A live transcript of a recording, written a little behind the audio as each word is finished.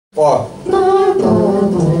4.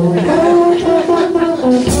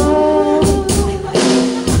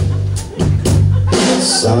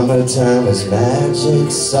 Summertime is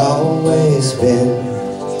magic's always been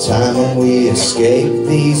time when we escape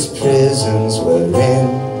these prisons we're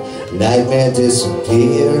in. Nightmare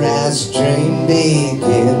disappear as dream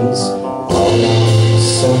begins. All on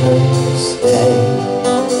summer's day,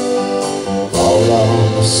 all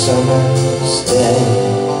on summer's day.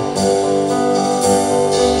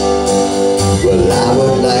 Well, I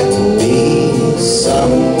would like to be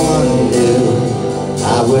someone new.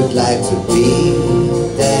 I would like to be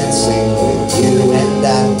dancing with you, and I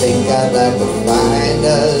think I'd like to find a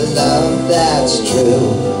love that's true.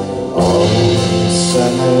 All on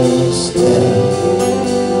summer's day,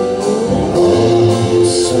 all on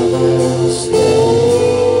summer's day.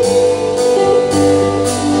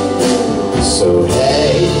 So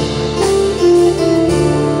hey,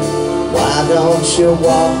 why don't you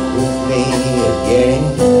walk with me again?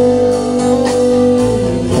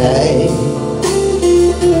 And hey,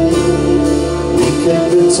 we could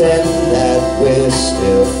pretend that we're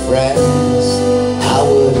still friends. I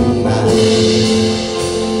wouldn't mind.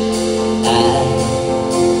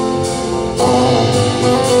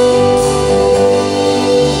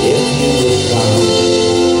 If you would come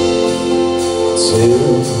to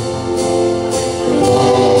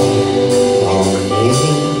call on me.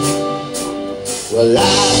 Well, I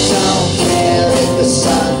don't care if the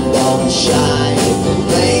sun don't shine, if it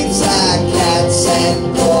rains like cats and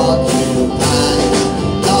porcupine,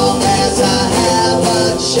 long as I have a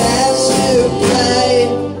chance to play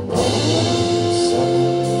on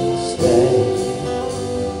summer's day,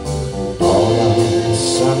 all on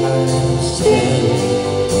summer's day.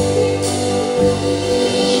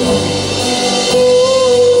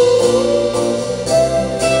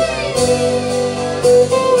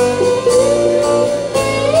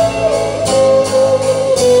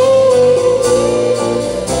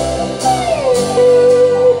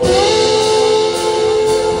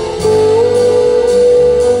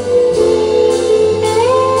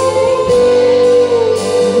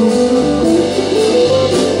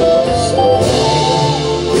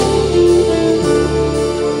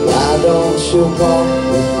 You walk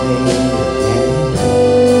with me again.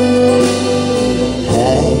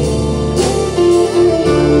 Hey,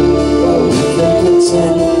 well, we can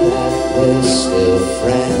pretend that we're still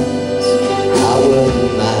friends. I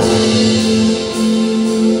wouldn't mind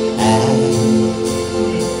at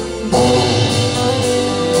all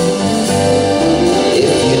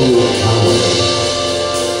if you would come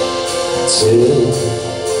to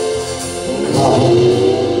call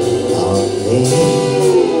on me.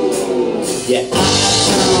 Yeah, I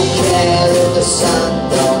don't care if the sun